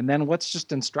 And then what's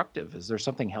just instructive? Is there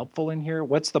something helpful in here?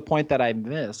 What's the point that I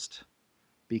missed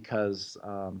because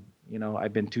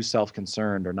I've been too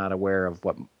self-concerned or not aware of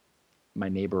what my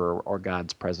neighbor or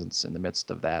God's presence in the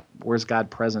midst of that? Where's God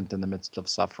present in the midst of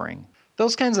suffering?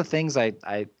 Those kinds of things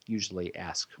I usually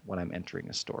ask when I'm entering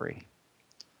a story.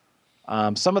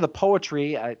 Some of the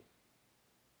poetry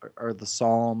or the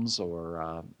Psalms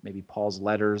or maybe Paul's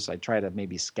letters, I try to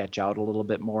maybe sketch out a little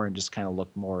bit more and just kind of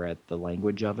look more at the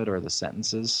language of it or the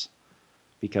sentences,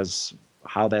 because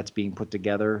how that's being put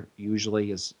together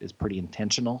usually is pretty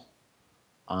intentional.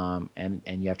 And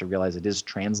you have to realize it is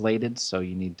translated, so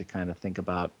you need to kind of think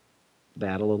about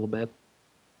that a little bit.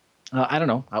 I don't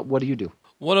know. What do you do?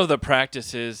 One of the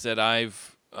practices that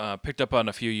I've picked up on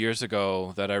a few years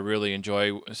ago that I really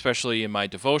enjoy, especially in my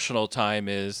devotional time,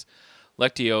 is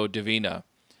Lectio Divina.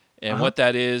 And what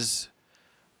that is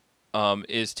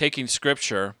taking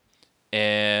Scripture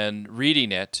and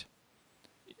reading it,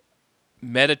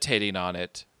 meditating on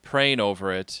it, praying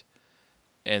over it,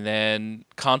 and then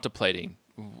contemplating.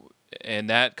 And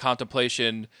that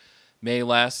contemplation may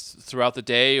last throughout the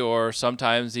day or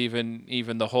sometimes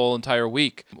even the whole entire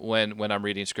week when I'm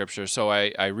reading Scripture. So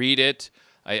I read it,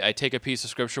 I take a piece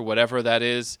of Scripture, whatever that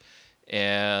is,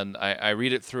 and I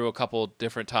read it through a couple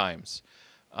different times.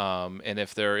 And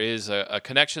if there is a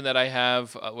connection that I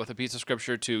have with a piece of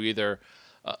Scripture to either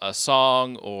a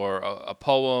song or a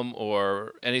poem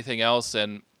or anything else,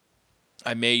 then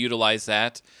I may utilize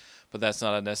that, but that's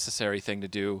not a necessary thing to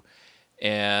do.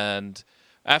 And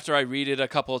after I read it a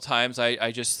couple of times,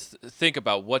 I just think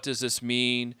about, what does this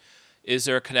mean? Is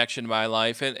there a connection in my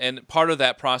life? And part of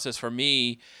that process for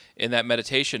me in that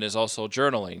meditation is also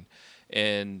journaling.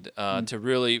 And to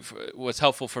really, what's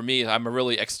helpful for me, I'm a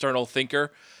really external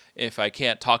thinker. If I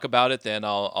can't talk about it, then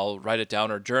I'll write it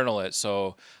down or journal it.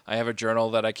 So I have a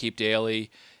journal that I keep daily,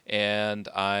 and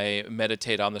I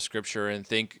meditate on the Scripture and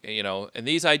think, and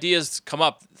these ideas come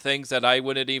up, things that I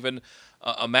wouldn't even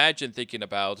imagine thinking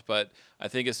about. But I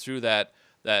think it's through that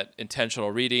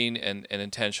intentional reading and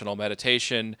intentional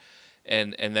meditation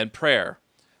and then prayer.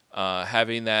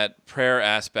 Having that prayer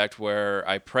aspect where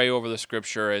I pray over the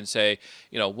Scripture and say,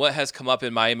 what has come up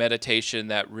in my meditation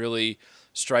that really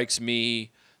strikes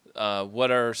me?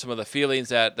 What are some of the feelings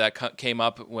that came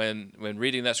up when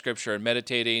reading that Scripture and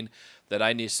meditating that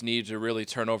I need to really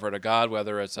turn over to God,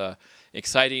 whether it's a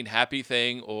exciting, happy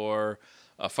thing or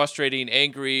a frustrating,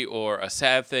 angry, or a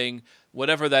sad thing?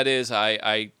 Whatever that is,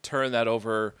 I turn that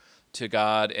over to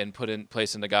God and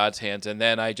place into God's hands. And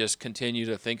then I just continue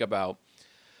to think about,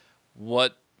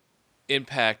 what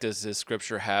impact does this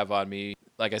Scripture have on me?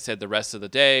 Like I said, the rest of the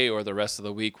day or the rest of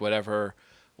the week, whatever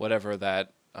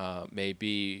that may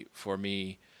be for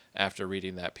me after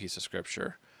reading that piece of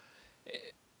Scripture.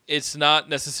 It's not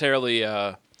necessarily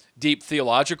a deep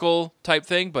theological type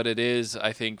thing, but it is,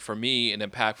 I think, for me, an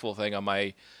impactful thing on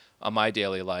my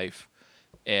daily life.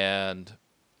 And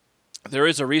there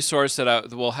is a resource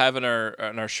that we'll have in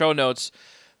our show notes.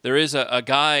 There is a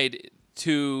guide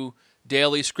to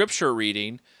daily Scripture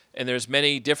reading, and there's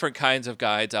many different kinds of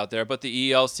guides out there, but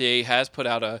the ELCA has put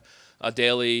out a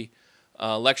daily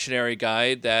lectionary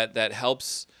guide that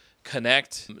helps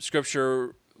connect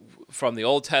Scripture from the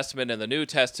Old Testament and the New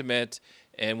Testament,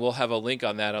 and we'll have a link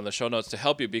on that on the show notes to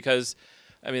help you, because,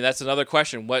 that's another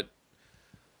question.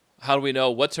 How do we know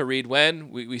what to read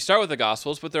when? We start with the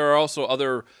Gospels, but there are also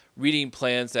other reading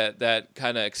plans that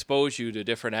kind of expose you to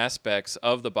different aspects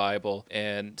of the Bible,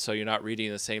 and so you're not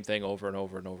reading the same thing over and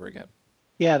over and over again.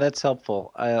 Yeah, that's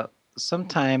helpful.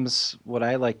 Sometimes what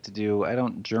I like to do, I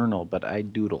don't journal, but I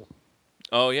doodle.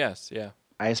 Oh, yes, yeah.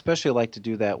 I especially like to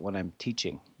do that when I'm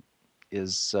teaching,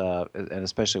 and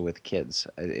especially with kids,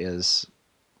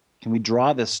 can we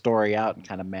draw this story out and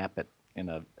kind of map it in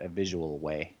a visual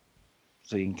way,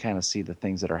 so you can kind of see the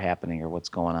things that are happening or what's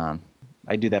going on.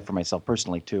 I do that for myself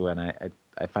personally too, and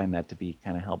I find that to be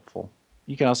kind of helpful.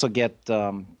 You can also get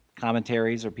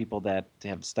commentaries or people that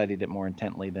have studied it more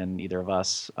intently than either of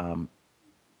us,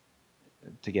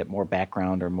 to get more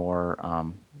background or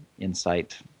more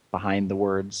insight behind the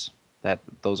words.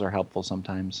 Those are helpful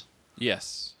sometimes.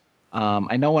 Yes.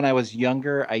 I know when I was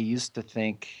younger, I used to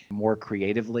think more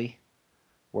creatively,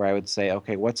 where I would say,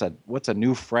 okay, what's a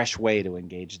new, fresh way to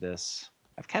engage this?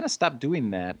 I've kind of stopped doing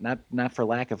that, not for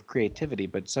lack of creativity,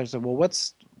 but so I said, well,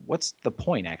 what's the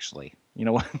point actually?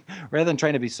 Rather than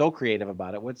trying to be so creative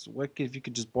about it, what if you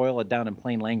could just boil it down in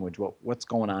plain language? What's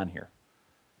going on here?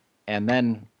 And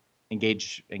then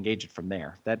engage it from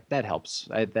there. That helps.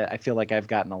 I feel like I've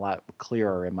gotten a lot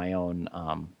clearer in my own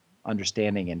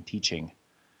understanding and teaching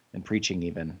and preaching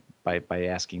even by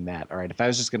asking that. All right, if I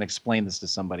was just going to explain this to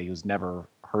somebody who's never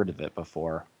heard of it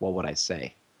before, what would I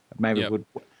say? Maybe Yep.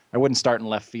 I wouldn't start in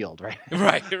left field, right?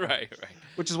 Right.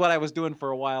 Which is what I was doing for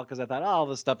a while because I thought, oh,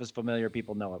 this stuff is familiar,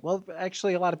 people know it. Well,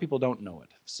 actually, a lot of people don't know it.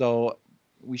 So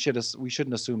we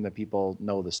shouldn't assume that people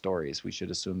know the stories. We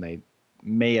should assume they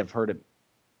may have heard it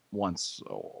once,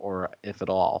 or if at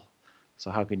all.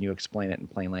 So how can you explain it in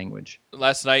plain language?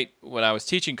 Last night when I was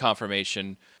teaching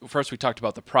confirmation, first we talked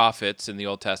about the prophets in the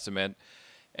Old Testament,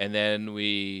 and then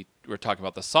we were talking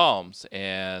about the Psalms.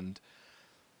 And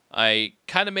I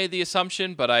kind of made the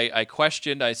assumption, but I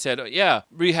questioned. I said, yeah,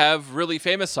 we have really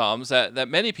famous Psalms that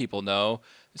many people know.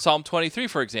 Psalm 23,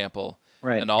 for example.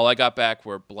 Right. And all I got back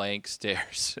were blank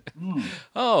stares.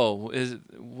 Oh,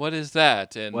 what is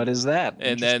that? And What is that?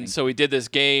 And then so we did this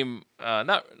game,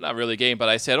 not really a game, but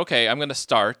I said, okay, I'm going to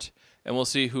start, and we'll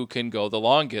see who can go the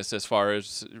longest as far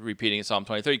as repeating Psalm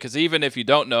 23. Because even if you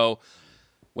don't know,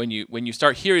 when you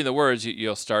start hearing the words,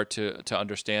 you'll start to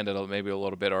understand it maybe a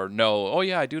little bit, or know, oh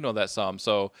yeah, I do know that psalm.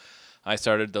 So I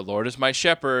started, the Lord is my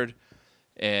shepherd,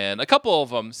 and a couple of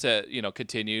them said,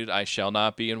 continued, I shall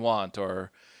not be in want,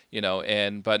 or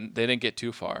but they didn't get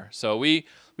too far. So we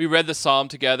read the psalm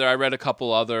together. I read a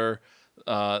couple other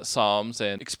psalms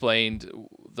and explained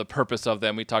the purpose of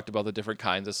them. We talked about the different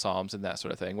kinds of psalms and that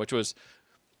sort of thing, which was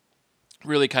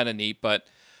really kind of neat. But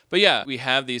yeah, we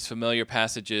have these familiar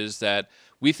passages that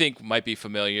we think might be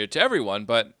familiar to everyone,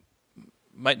 but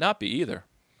might not be either.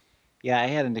 Yeah, I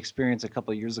had an experience a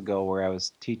couple of years ago where I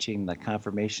was teaching the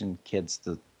confirmation kids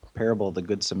the parable of the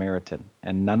Good Samaritan,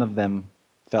 and none of them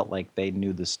felt like they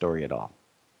knew the story at all.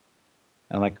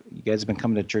 And I'm like, you guys have been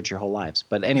coming to church your whole lives.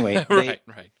 But anyway, right.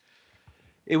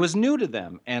 It was new to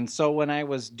them. And so when I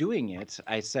was doing it,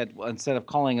 I said, well, instead of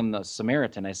calling him the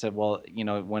Samaritan, I said, well,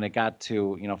 when it got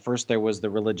to, first there was the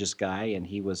religious guy and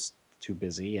he was too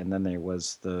busy. And then there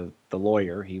was the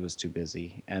lawyer, he was too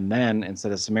busy. And then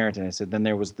instead of Samaritan, I said, then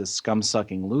there was the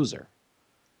scum-sucking loser.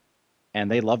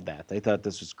 And they loved that. They thought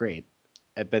this was great.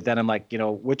 But then I'm like,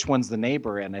 which one's the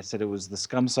neighbor? And I said, it was the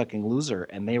scum-sucking loser.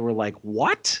 And they were like,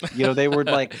 what? They were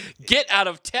like, get out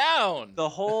of town. The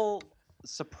whole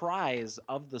surprise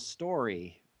of the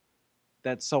story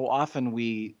that so often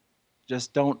we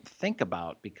just don't think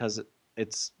about, because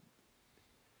it's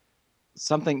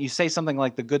something, you say something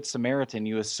like the Good Samaritan,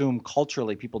 you assume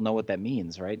culturally people know what that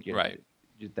means, right? Right.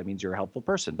 That means you're a helpful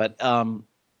person. But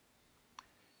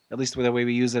at least the way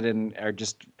we use it in our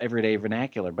just everyday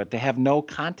vernacular, but to have no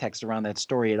context around that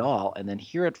story at all, and then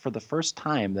hear it for the first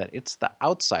time that it's the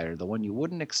outsider, the one you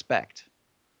wouldn't expect,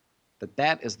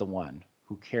 that is the one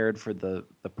who cared for the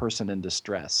person in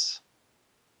distress.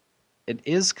 It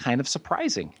is kind of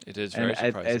surprising. It is very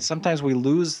surprising. Sometimes we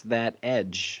lose that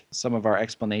edge, some of our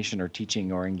explanation or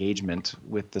teaching or engagement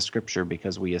with the scripture,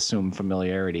 because we assume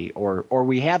familiarity, or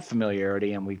we have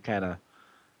familiarity and we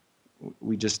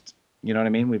just, you know what I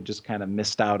mean? We've just kind of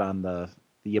missed out on the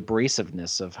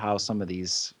abrasiveness of how some of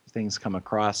these things come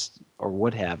across, or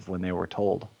would have when they were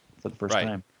told for the first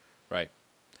time. Right.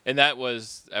 And that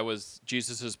was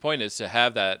Jesus's point, is to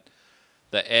have the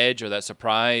edge or that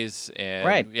surprise. And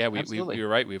right. Yeah, you're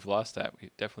right. We've lost that. We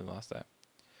definitely lost that.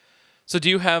 So do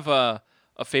you have a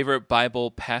favorite Bible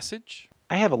passage?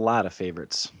 I have a lot of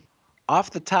favorites.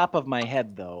 Off the top of my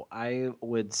head, though, I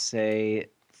would say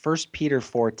 1 Peter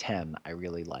 4:10 I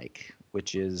really like,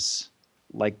 which is,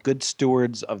 like good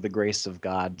stewards of the grace of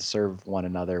God, serve one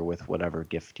another with whatever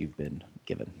gift you've been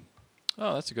given.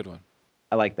 Oh, that's a good one.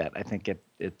 I like that. I think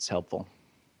it's helpful.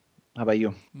 How about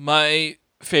you? My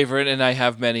favorite, and I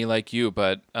have many like you,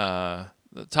 but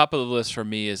the top of the list for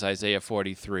me is Isaiah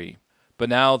 43. But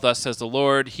now, thus says the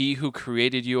Lord, He who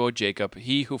created you, O Jacob,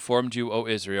 He who formed you, O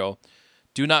Israel,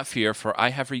 do not fear, for I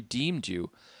have redeemed you.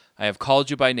 I have called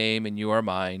you by name, and you are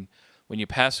mine. When you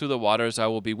pass through the waters, I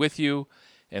will be with you,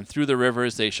 and through the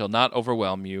rivers, they shall not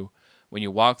overwhelm you. When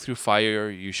you walk through fire,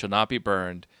 you shall not be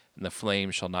burned, and the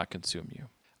flame shall not consume you.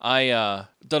 I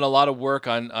done a lot of work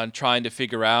on trying to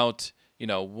figure out,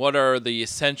 what are the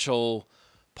essential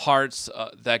parts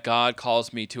that God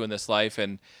calls me to in this life,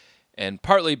 and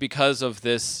partly because of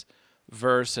this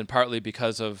verse, and partly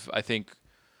because of, I think,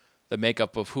 the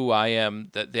makeup of who I am,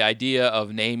 that the idea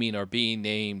of naming or being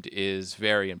named is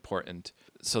very important.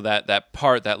 So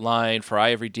that line, for I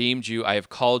have redeemed you, I have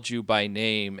called you by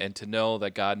name, and to know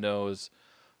that God knows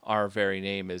our very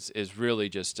name is really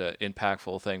just an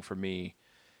impactful thing for me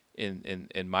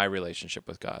in my relationship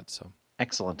with God. So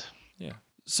excellent. Yeah.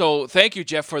 So thank you,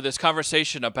 Jeff, for this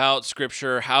conversation about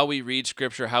Scripture, how we read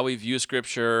Scripture, how we view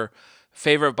Scripture,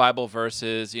 favorite Bible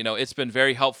verses. It's been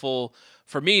very helpful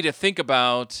for me to think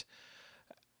about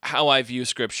how I view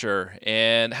Scripture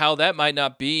and how that might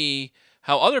not be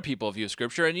how other people view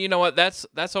Scripture. And you know what?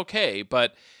 That's okay.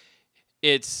 But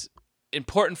it's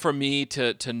important for me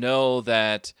to know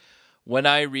that when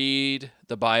I read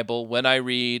the Bible, when I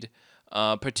read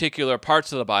particular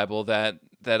parts of the Bible, that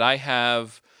I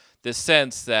have this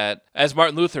sense that, as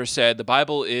Martin Luther said, the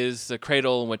Bible is the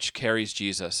cradle in which carries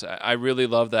Jesus. I really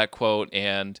love that quote,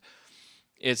 and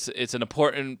it's an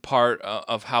important part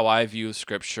of how I view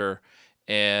Scripture,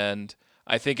 and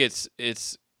I think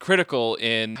it's critical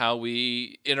in how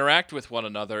we interact with one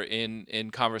another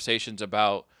in conversations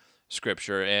about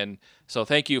Scripture. And so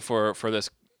thank you for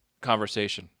this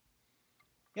conversation.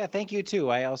 Yeah, thank you too.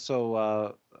 I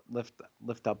also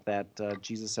lift up that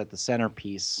Jesus at the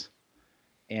centerpiece.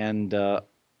 And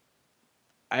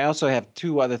I also have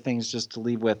two other things just to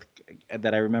leave with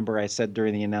that I remember I said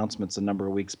during the announcements a number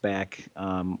of weeks back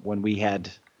when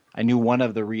I knew one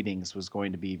of the readings was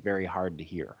going to be very hard to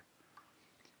hear.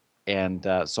 And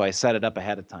so I set it up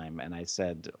ahead of time, and I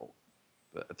said,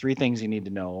 3 things you need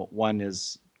to know. One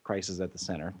is Christ is at the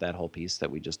center, that whole piece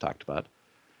that we just talked about.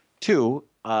 2,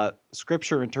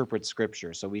 Scripture interprets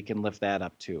Scripture, so we can lift that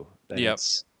up too. Yep.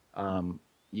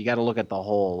 You got to look at the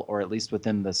whole, or at least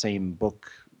within the same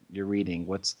book you're reading.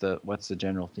 What's the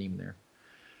general theme there?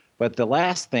 But the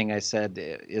last thing I said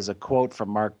is a quote from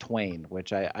Mark Twain,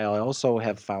 which I also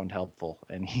have found helpful.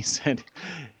 And he said,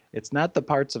 "It's not the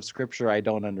parts of Scripture I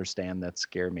don't understand that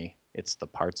scare me. It's the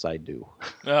parts I do."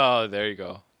 Oh, there you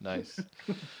go. Nice.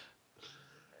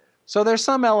 So there's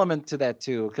some element to that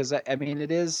too, because I mean,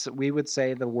 we would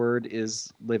say the word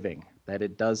is living, that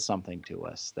it does something to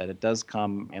us, that it does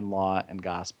come in law and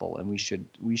gospel, and we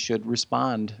should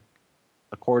respond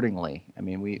accordingly. I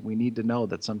mean, we need to know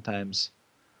that sometimes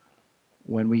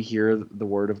when we hear the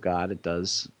word of God, it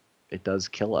does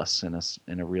kill us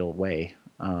in a real way.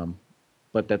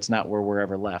 But that's not where we're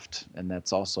ever left, and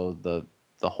that's also the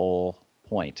whole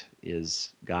point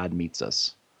is God meets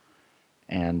us.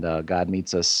 And God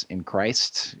meets us in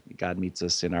Christ. God meets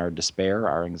us in our despair,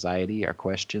 our anxiety, our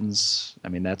questions. I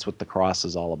mean, that's what the cross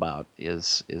is all about,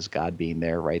 is God being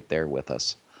there, right there with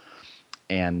us.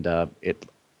 And it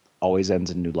always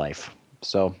ends in new life.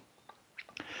 So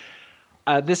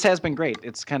this has been great.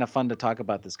 It's kind of fun to talk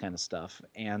about this kind of stuff.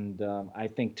 And I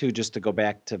think, too, just to go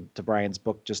back to Brian's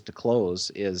book, just to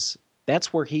close, is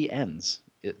that's where he ends,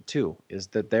 too, is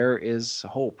that there is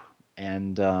hope.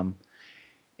 And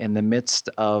in the midst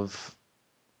of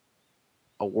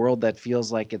a world that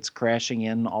feels like it's crashing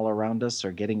in all around us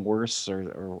or getting worse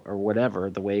or whatever,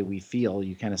 the way we feel,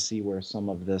 you kind of see where some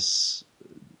of this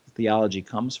theology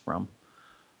comes from.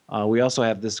 We also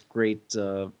have this great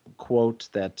quote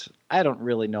that I don't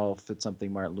really know if it's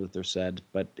something Martin Luther said,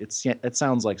 but it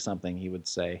sounds like something he would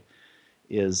say,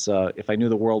 is if I knew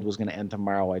the world was going to end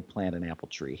tomorrow, I'd plant an apple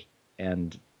tree.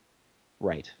 And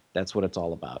right, that's what it's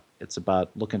all about. It's about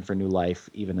looking for new life,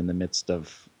 even in the midst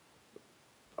of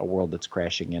a world that's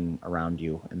crashing in around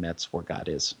you, and that's where God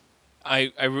is.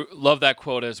 I love that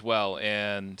quote as well,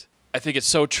 and I think it's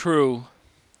so true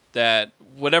that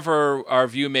whatever our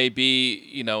view may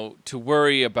be, to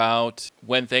worry about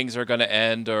when things are going to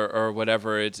end or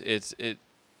whatever, it's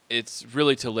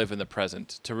really to live in the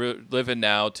present, to live in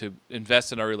now, to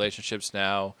invest in our relationships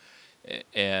now,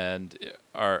 and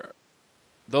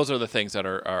those are the things that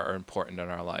are important in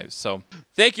our lives. So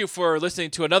thank you for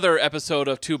listening to another episode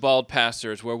of Two Bald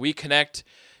Pastors, where we connect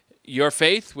your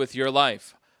faith with your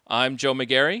life. I'm Joe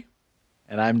McGarry.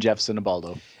 And I'm Jeff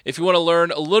Sinibaldo. If you want to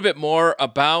learn a little bit more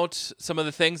about some of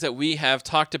the things that we have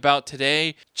talked about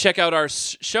today, check out our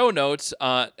show notes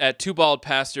at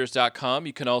twobaldpastors.com.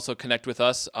 You can also connect with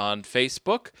us on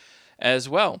Facebook as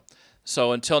well.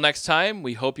 So until next time,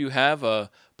 we hope you have a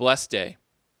blessed day.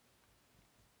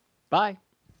 Bye.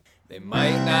 They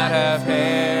might not have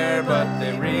hair, but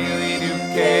they really do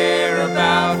care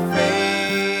about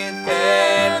faith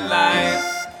and life.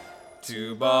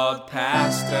 Two bald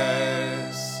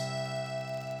pastors.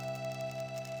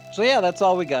 So yeah, that's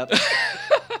all we got.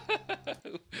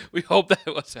 We hope that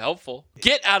was helpful.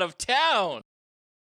 Get out of town!